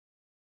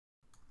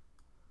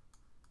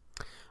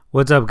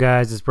What's up,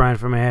 guys? It's Brian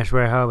from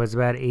Ashware Hub. It's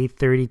about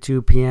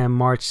 8:32 p.m.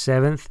 March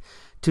 7th,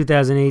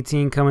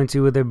 2018, coming to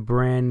you with a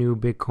brand new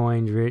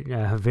Bitcoin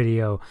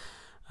video.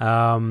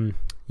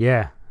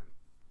 Yeah,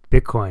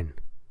 Bitcoin.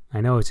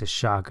 I know it's a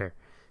shocker.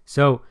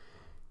 So,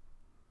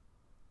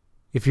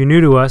 if you're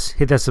new to us,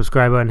 hit that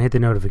subscribe button, hit the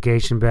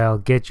notification bell,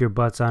 get your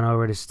butts on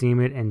over to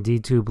Steemit and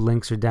DTube.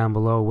 Links are down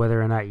below. Whether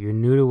or not you're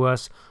new to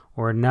us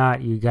or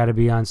not, you got to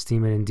be on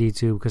Steemit and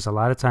DTube because a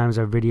lot of times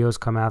our videos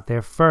come out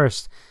there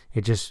first.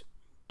 It just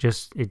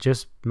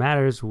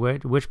matters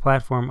which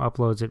platform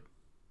uploads it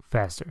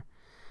faster.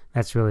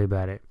 That's really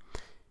about it.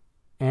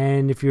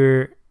 And if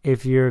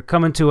you're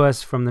coming to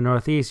us from the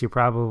Northeast, you've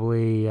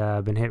probably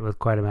been hit with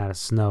quite a amount of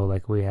snow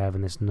like we have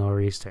in this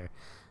nor'easter.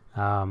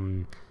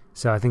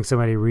 So I think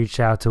somebody reached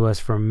out to us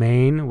from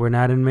Maine. We're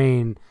not in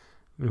Maine.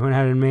 We're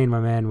not in Maine, my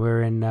man.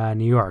 We're in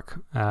New York,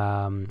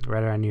 right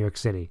around New York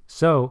City.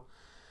 So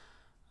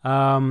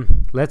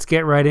let's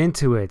get right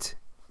into it.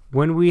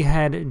 When we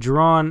had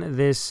drawn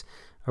this,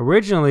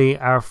 originally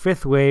our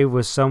fifth wave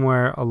was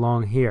somewhere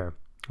along here.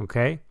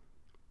 Okay,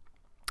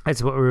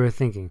 that's what we were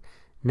thinking.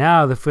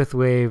 Now the fifth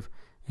wave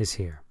is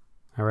here.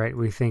 All right,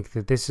 we think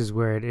that this is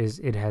where it is.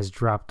 It has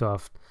dropped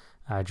off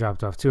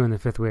too, and the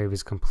fifth wave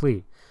is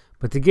complete.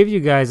 But to give you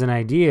guys an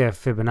idea,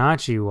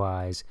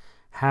 Fibonacci-wise,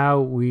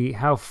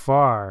 how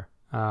far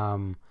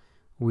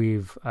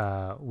we've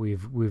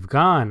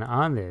gone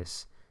on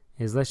this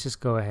is, let's just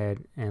go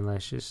ahead and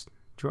let's just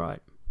draw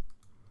it.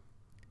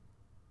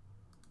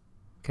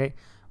 Okay,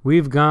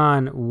 we've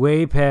gone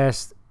way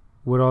past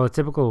what all the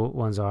typical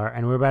ones are,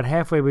 and we're about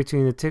halfway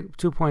between the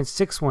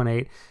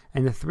 2.618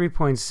 and the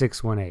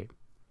 3.618.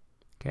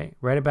 Okay,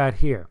 right about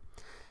here,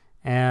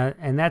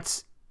 and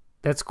that's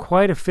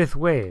quite a fifth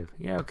wave.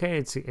 Yeah, okay,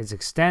 it's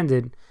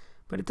extended,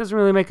 but it doesn't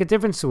really make a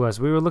difference to us.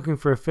 We were looking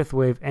for a fifth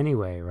wave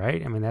anyway,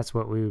 right? I mean, that's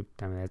what we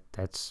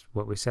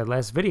said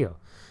last video.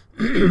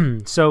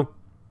 So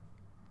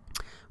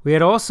we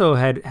had also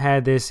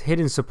had this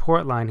hidden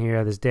support line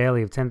here, this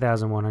daily of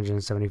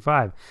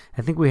 10,175.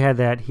 I think we had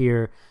that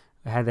here,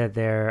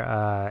 there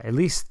at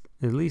least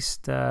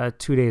 2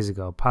 days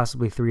ago,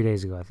 possibly 3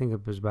 days ago. I think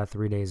it was about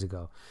 3 days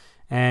ago.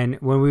 And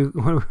when we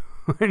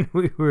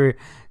were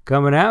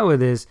coming out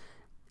with this,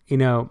 you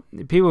know,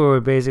 people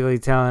were basically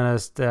telling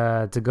us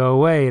to go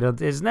away.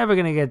 It's never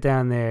going to get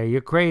down there.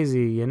 You're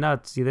crazy. You're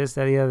nuts. You this,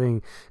 that, the other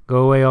thing.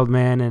 Go away, old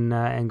man,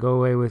 and go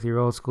away with your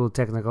old school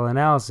technical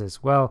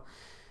analysis. Well,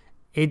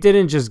 it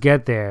didn't just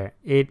get there.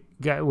 It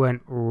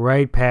went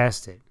right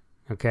past it.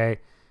 Okay,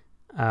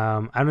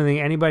 I don't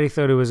think anybody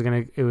thought it was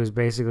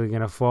basically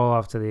gonna fall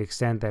off to the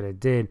extent that it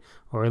did,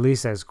 or at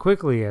least as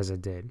quickly as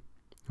it did,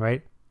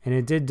 right? And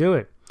it did do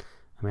it.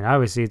 I mean,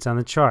 obviously it's on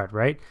the chart,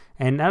 right?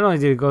 And not only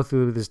did it go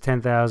through this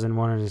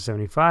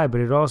 10,175, but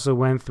it also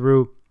went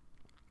through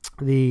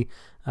the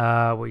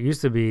what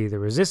used to be the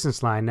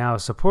resistance line, now a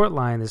support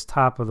line, this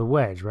top of the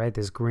wedge, right?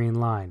 This green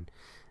line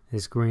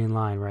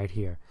right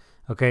here.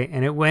 Okay,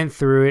 and it went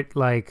through it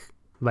like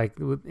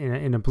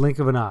in a blink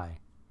of an eye.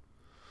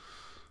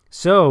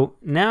 So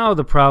now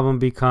the problem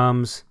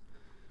becomes,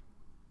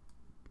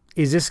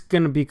 is this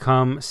going to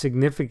become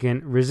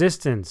significant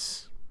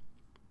resistance?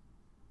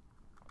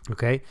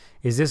 Okay,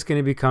 is this going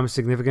to become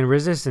significant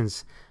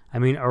resistance? I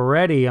mean,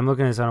 already, I'm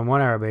looking at this on a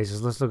 1 hour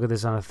basis. Let's look at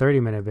this on a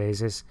 30-minute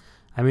basis.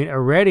 I mean,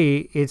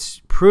 already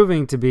it's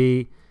proving to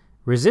be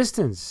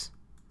resistance.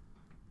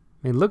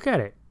 I mean, look at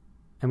it.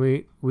 And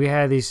we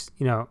had these,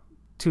 you know,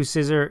 two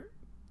scissor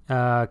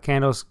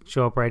candles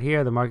show up right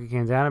here. The market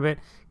came down a bit,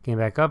 came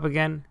back up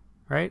again,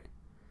 right?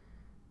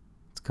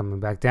 It's coming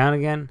back down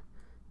again.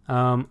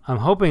 I'm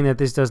hoping that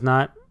this does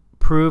not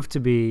prove to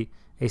be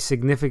a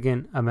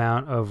significant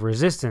amount of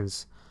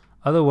resistance.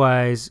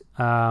 Otherwise,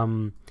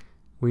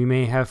 we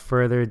may have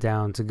further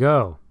down to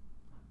go.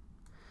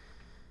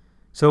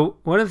 So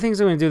one of the things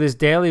I'm going to do this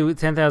daily with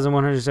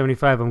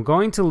 10,175, I'm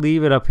going to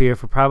leave it up here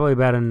for probably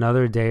about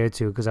another day or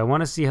two because I want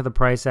to see how the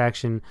price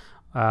action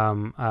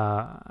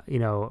you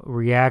know,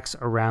 reacts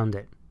around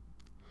it,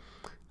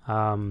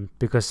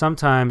 because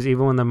sometimes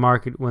even when the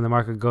market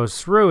goes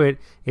through it,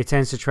 it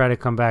tends to try to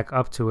come back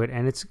up to it,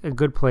 and it's a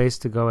good place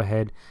to go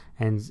ahead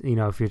and, you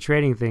know, if you're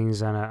trading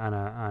things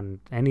on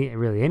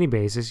any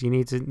basis, you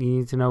need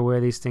to know where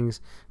these things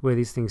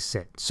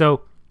sit.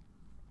 So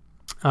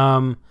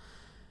wow,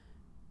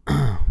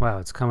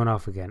 it's coming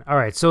off again. All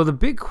right, so the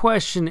big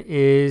question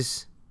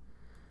is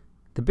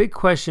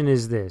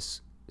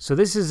this. So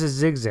this is a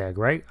zigzag,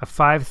 right? A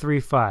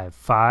 5-3-5,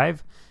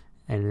 5,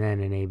 and then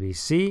an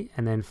ABC,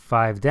 and then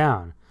 5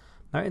 down.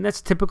 All right, and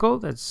that's typical.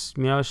 That's,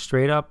 you know,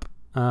 straight up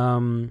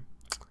Elliott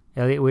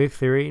wave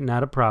theory,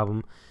 not a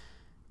problem.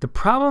 The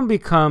problem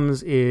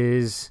becomes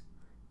is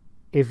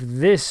if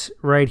this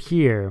right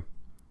here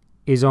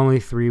is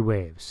only 3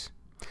 waves.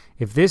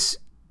 If this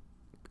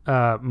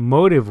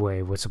motive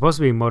wave, what's supposed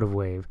to be a motive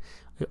wave,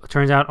 it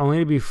turns out only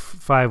to be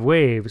 5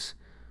 waves,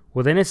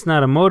 well, then it's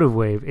not a motive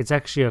wave. It's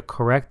actually a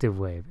corrective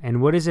wave.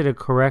 And what is it a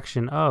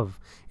correction of?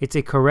 It's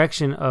a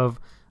correction of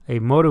a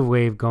motive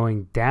wave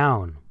going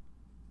down.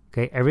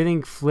 Okay,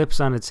 everything flips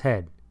on its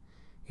head.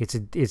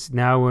 It's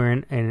now we're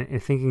in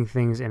thinking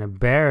things in a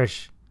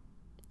bearish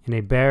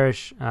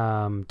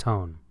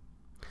tone.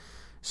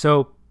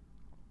 So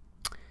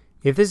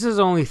if this is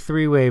only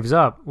 3 waves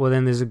up, well,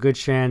 then there's a good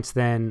chance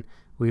then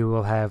we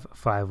will have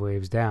 5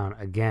 waves down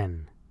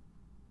again.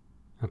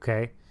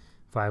 Okay,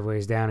 5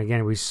 waves down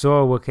again. We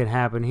saw what could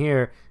happen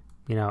here.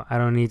 You know, I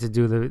don't need to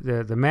do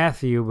the math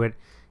for you, but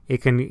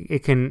it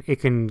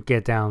can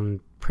get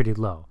down pretty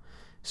low.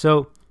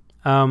 So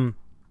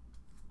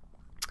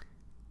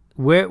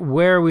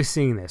where are we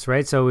seeing this,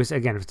 right? So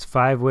again, if it's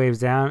 5 waves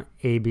down,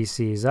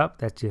 ABC is up.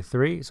 That's your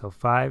 3. So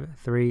 5,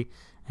 3,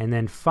 and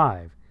then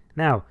 5.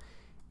 Now,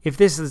 if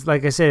this is,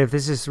 like I said, if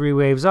this is 3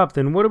 waves up,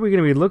 then what are we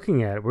going to be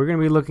looking at? We're going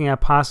to be looking at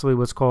possibly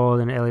what's called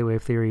in Elliott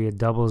wave theory a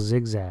double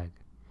zigzag.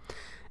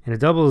 And a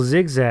double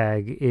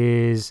zigzag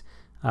is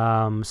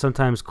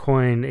sometimes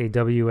coined a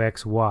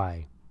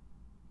WXY,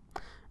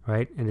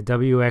 right? And a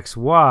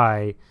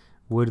WXY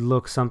would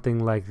look something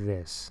like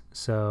this.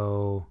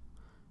 So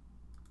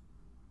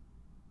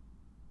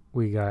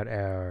we got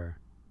our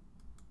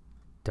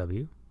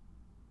W,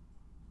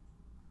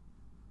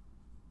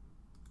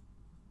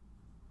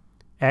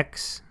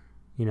 X,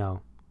 you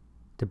know,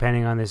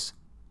 depending on this,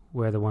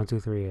 where the 1, 2,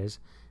 3 is,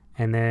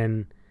 and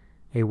then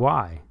a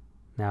Y.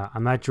 Now,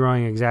 I'm not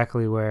drawing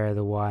exactly where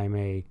the Y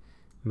may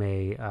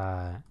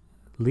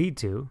lead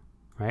to,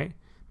 right?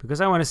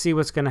 Because I want to see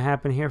what's going to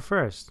happen here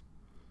first,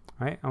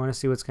 right? I want to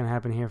see what's going to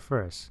happen here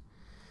first.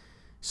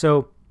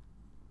 So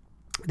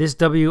this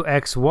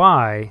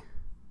WXY,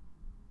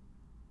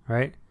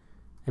 right?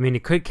 I mean,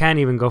 it can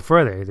even go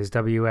further. This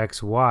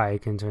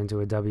WXY can turn to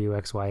a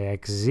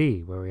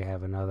WXYXZ, where we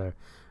have another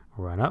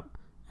run up,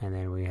 and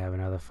then we have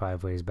another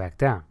 5 waves back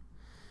down.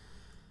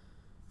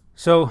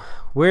 So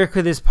where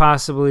could this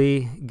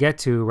possibly get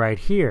to right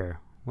here?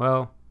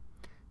 Well,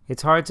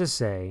 it's hard to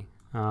say.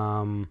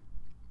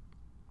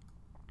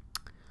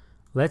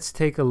 Let's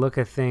take a look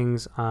at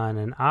things on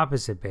an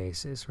opposite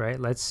basis, right?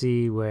 Let's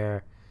see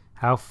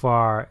how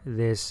far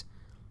this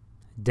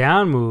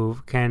down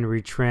move can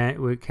retrace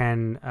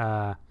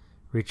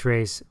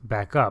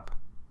back up,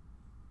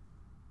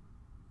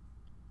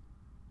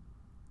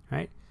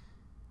 right?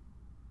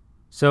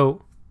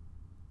 So,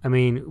 I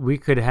mean, we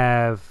could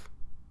have,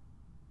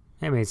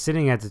 I mean, it's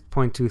sitting at the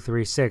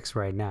 0.236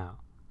 right now.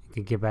 You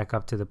can get back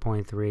up to the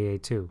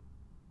 0.382. You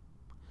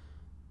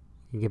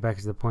can get back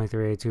to the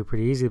 0.382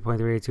 pretty easily. The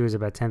 0.382 is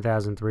about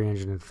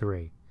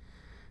 10,303.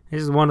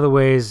 This is one of the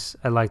ways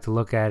I like to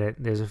look at it.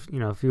 There's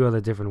a few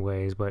other different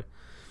ways, but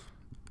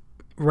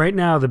right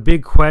now the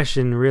big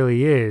question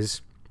really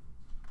is,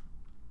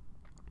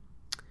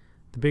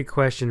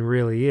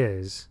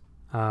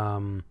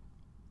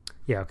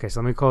 yeah, okay, so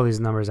let me call these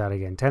numbers out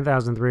again.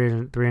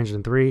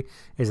 10,303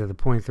 is at the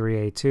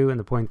 0.382, and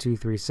the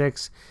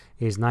 0.236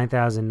 is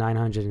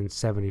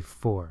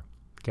 9,974.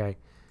 Okay,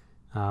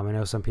 I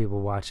know some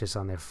people watch this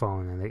on their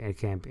phone and they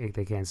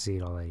can't see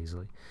it all that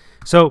easily.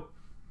 So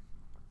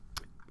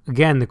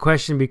again, the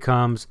question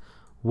becomes,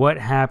 what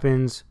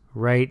happens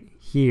right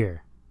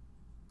here?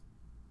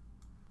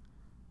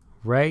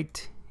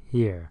 Right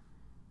here.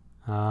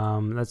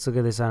 Let's look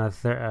at this on a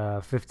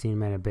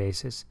 15-minute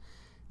basis.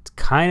 It's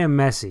kind of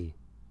messy,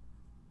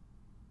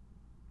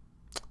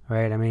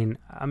 right? I mean,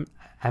 I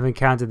haven't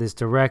counted this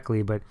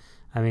directly, but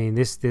I mean,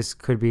 this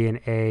could be an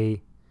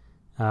A.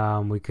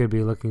 We could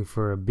be looking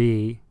for a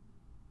B,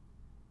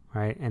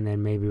 right? And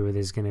then maybe where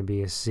there's going to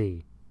be a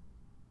C,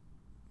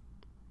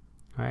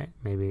 right?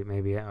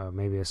 Maybe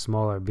a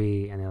smaller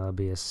B, and then there'll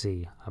be a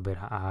C a bit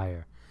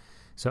higher.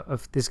 So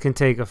if this can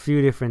take a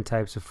few different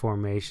types of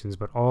formations,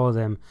 but all of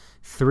them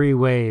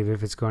 3-wave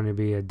if it's going to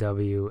be a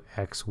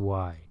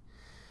WXY.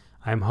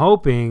 I'm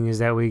hoping is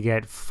that we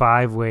get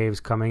 5 waves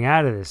coming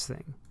out of this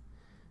thing,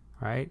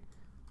 right?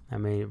 I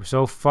mean,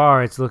 so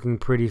far it's looking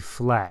pretty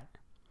flat.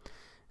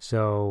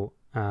 So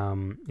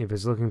if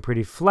it's looking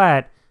pretty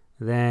flat,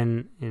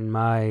 then in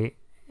my,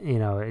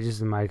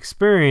 just in my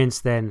experience,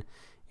 then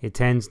it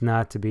tends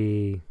not to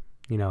be,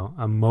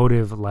 a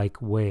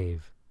motive-like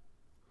wave,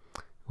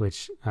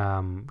 which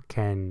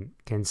can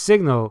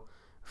signal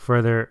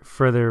further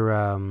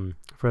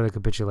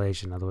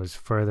capitulation. In other words,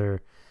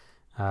 further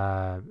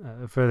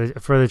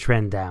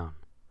trend down.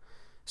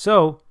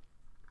 So,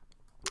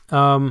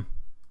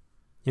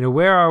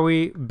 where are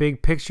we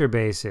big picture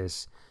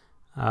basis?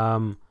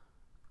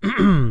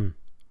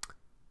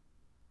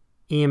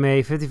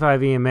 EMA,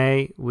 55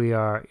 EMA, we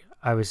are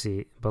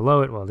obviously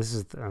below it. Well, this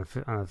is on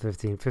a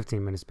 15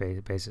 minutes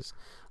basis.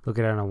 Look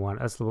at it on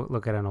let's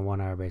look at it on a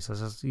 1 hour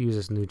basis. Let's use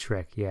this new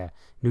trick. Yeah.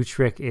 New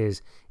trick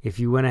is if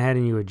you went ahead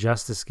and you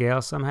adjust the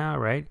scale somehow,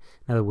 right?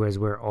 In other words,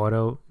 where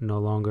auto no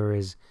longer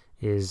is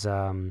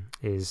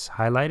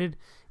highlighted.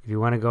 If you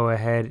want to go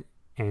ahead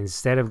and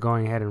instead of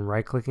going ahead and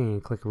right clicking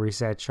and click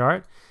reset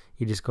chart,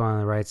 you just go on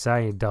the right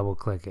side and you double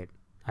click it.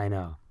 I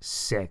know.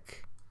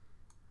 Sick.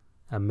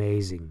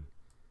 Amazing.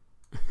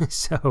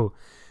 So,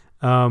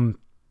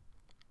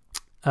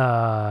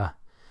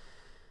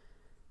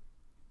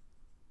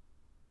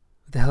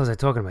 what the hell was I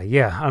talking about?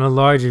 Yeah, on a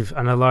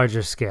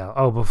larger scale.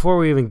 Oh, before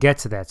we even get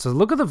to that, so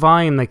look at the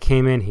volume that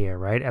came in here,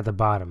 right at the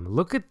bottom.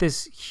 Look at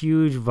this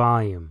huge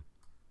volume.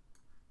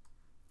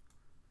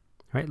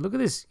 Right, look at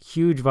this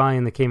huge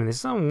volume that came in. This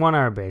is on 1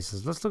 hour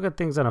basis. Let's look at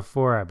things on a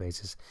 4 hour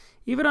basis.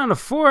 Even on a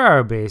 4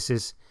 hour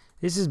basis,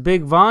 this is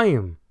big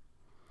volume.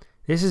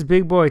 This is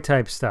big boy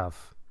type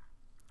stuff,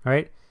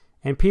 right?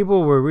 And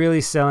people were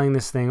really selling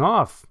this thing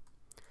off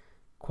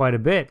quite a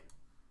bit.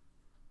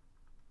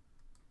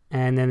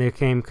 And then there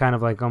came kind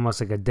of like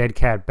almost like a dead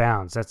cat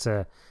bounce. That's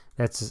a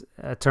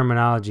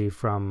terminology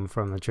from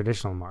the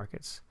traditional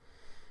markets.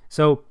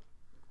 So,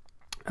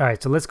 all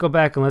right, so let's go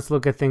back and let's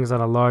look at things on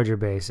a larger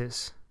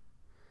basis.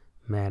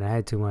 Man, I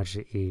had too much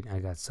to eat. I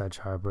got such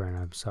heartburn.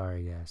 I'm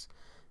sorry, guys.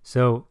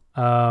 So,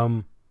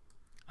 on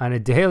a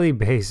daily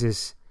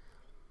basis,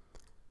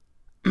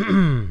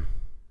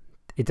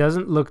 it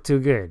doesn't look too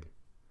good.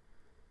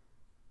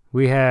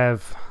 We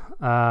have,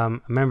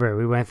 remember,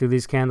 we went through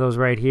these candles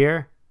right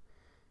here.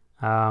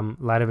 A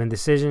lot of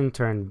indecision,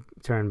 turn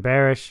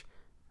bearish,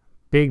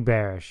 big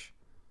bearish.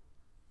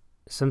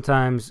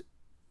 Sometimes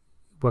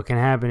what can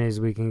happen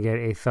is we can get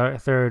a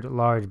third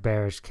large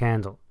bearish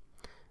candle.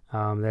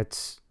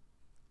 That's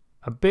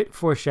a bit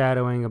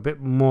foreshadowing, a bit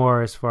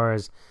more as far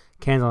as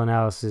candle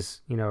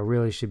analysis,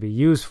 really should be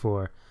used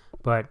for,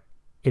 but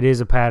it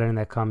is a pattern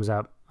that comes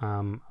up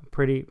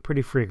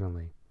pretty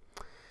frequently.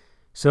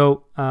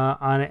 So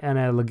on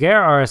a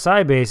Laguerre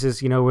RSI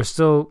basis, we're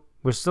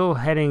still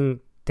heading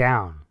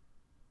down,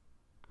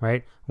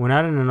 right? We're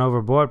not in an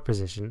overbought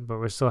position, but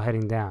we're still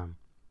heading down.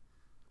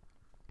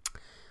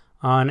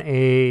 On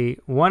a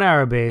 1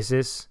 hour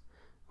basis,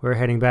 we're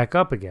heading back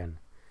up again.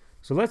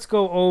 So let's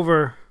go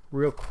over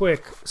real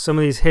quick some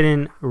of these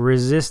hidden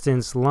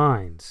resistance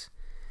lines.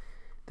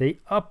 The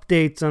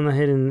updates on the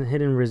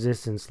hidden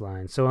resistance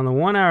line. So on the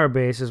 1 hour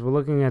basis, we're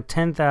looking at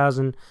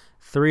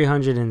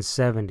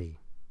 10,370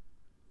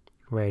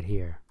 right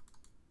here.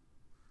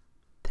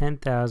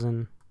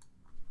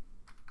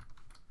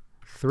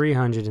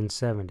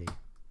 10,370.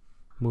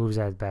 Moves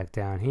that back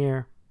down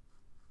here.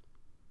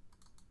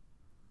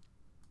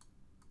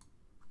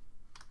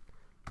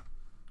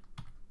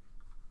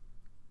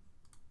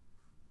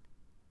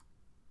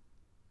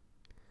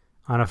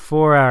 On a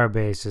 4 hour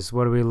basis,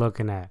 what are we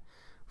looking at?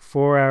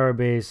 4 hour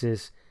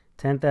basis,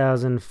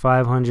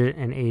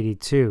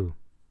 10,582.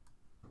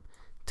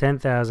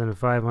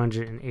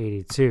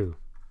 10,582.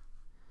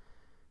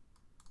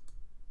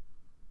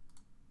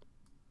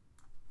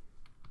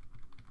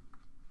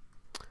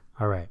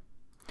 All right.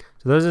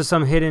 So those are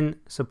some hidden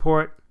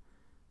support,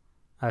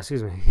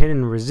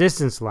 hidden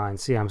resistance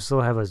lines. See, I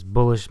still have this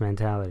bullish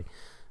mentality.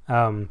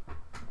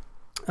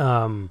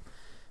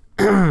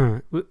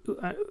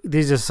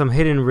 These are some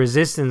hidden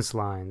resistance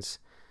lines,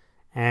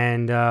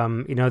 and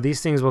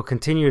these things will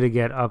continue to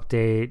get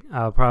updated.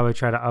 I'll probably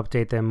try to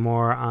update them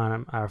more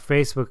on our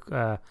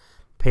Facebook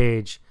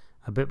page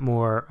a bit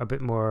more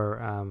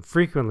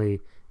frequently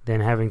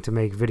than having to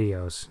make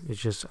videos. It's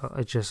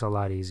just a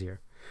lot easier.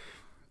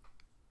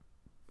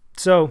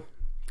 So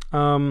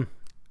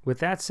with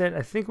that said,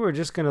 I think we're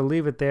just going to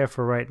leave it there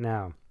for right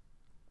now.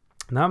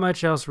 Not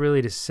much else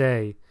really to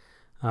say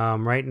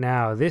right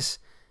now.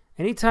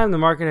 Anytime the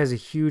market has a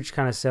huge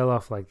kind of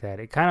sell-off like that,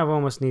 it kind of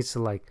almost needs to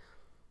like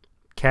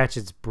catch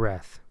its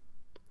breath.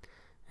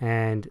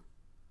 And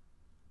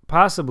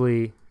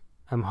possibly,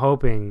 I'm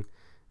hoping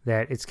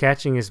that it's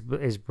catching its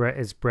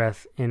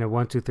breath in a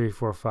 1, 2, 3,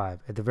 4, 5.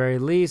 At the very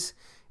least,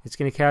 it's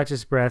going to catch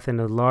its breath in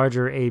a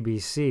larger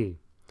ABC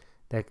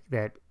that's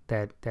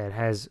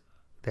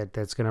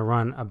going to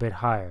run a bit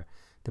higher.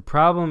 The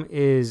problem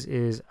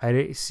is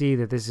I see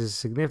that this is a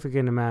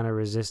significant amount of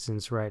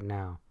resistance right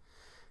now.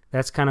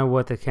 That's kind of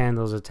what the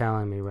candles are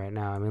telling me right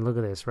now. I mean, look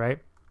at this, right?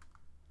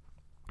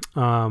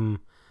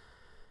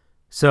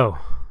 So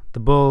the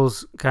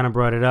bulls kind of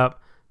brought it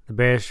up. The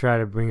bears try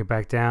to bring it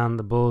back down.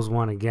 The bulls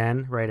won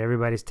again, right?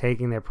 Everybody's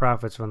taking their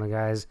profits from the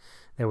guys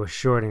that were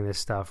shorting this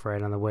stuff,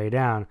 right, on the way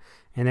down.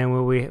 And then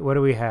what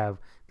do we have?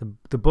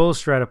 The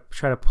bulls try to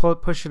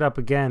push it up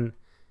again,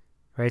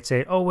 right?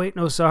 Say, oh wait,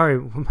 no,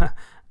 sorry,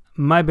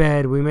 my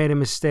bad. We made a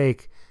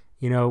mistake.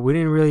 We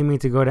didn't really mean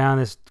to go down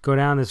this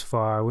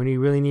far. We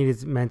really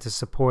meant to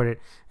support it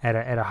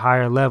at a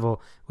higher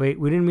level. Wait,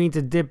 we didn't mean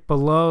to dip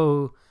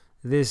below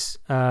this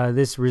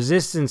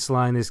resistance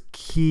line, this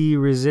key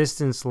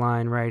resistance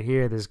line right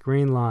here, this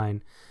green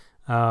line.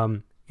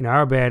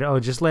 Our bad. Oh,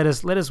 just let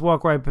us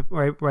walk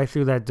right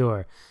through that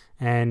door.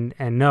 And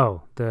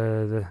no,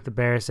 the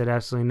bear said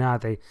absolutely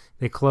not. They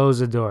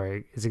closed the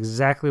door. It's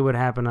exactly what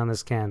happened on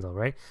this candle,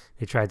 right?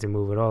 They tried to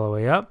move it all the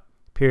way up.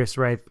 Pierced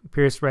right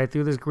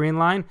through this green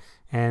line,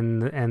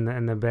 and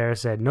the bear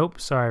said,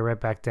 nope, sorry, right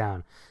back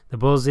down. The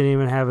bulls didn't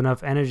even have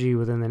enough energy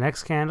within the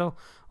next candle,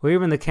 or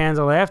even the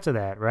candle after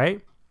that,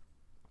 right?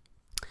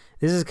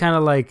 This is kind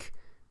of like,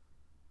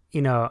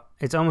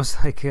 it's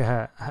almost like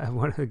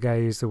one of the guys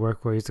I used to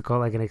work for used to call it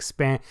like an an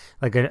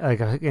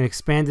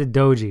expanded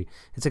doji.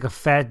 It's like a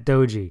fat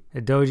doji,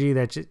 a doji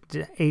that just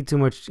ate too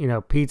much,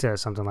 pizza or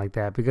something like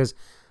that. Because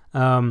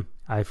I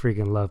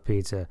freaking love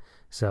pizza.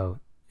 So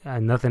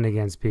nothing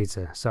against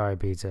pizza. Sorry,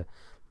 pizza.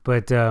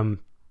 But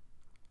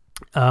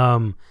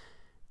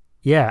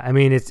yeah, I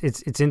mean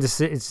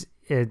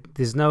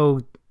there's no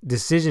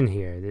decision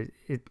here.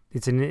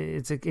 It's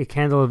a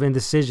candle of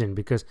indecision,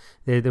 because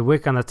the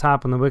wick on the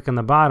top and the wick on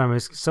the bottom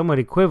is somewhat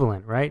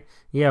equivalent, right?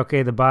 Yeah,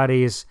 okay, the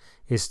body is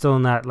still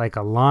not like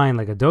a line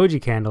like a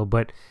doji candle,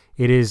 but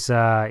it is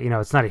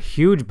it's not a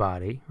huge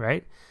body,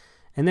 right?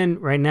 And then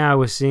right now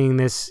we're seeing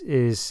this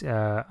is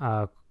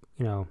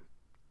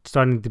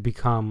starting to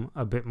become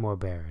a bit more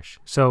bearish.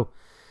 So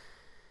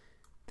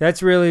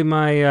that's really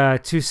my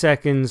 2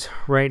 seconds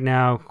right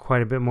now,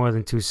 quite a bit more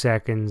than 2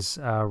 seconds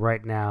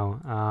right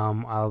now.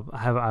 I'll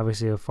have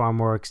obviously a far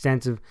more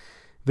extensive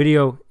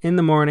video in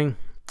the morning,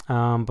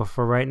 but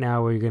for right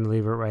now we're going to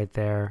leave it right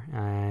there.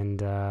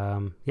 And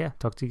yeah,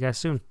 talk to you guys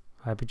soon.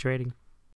 Happy trading.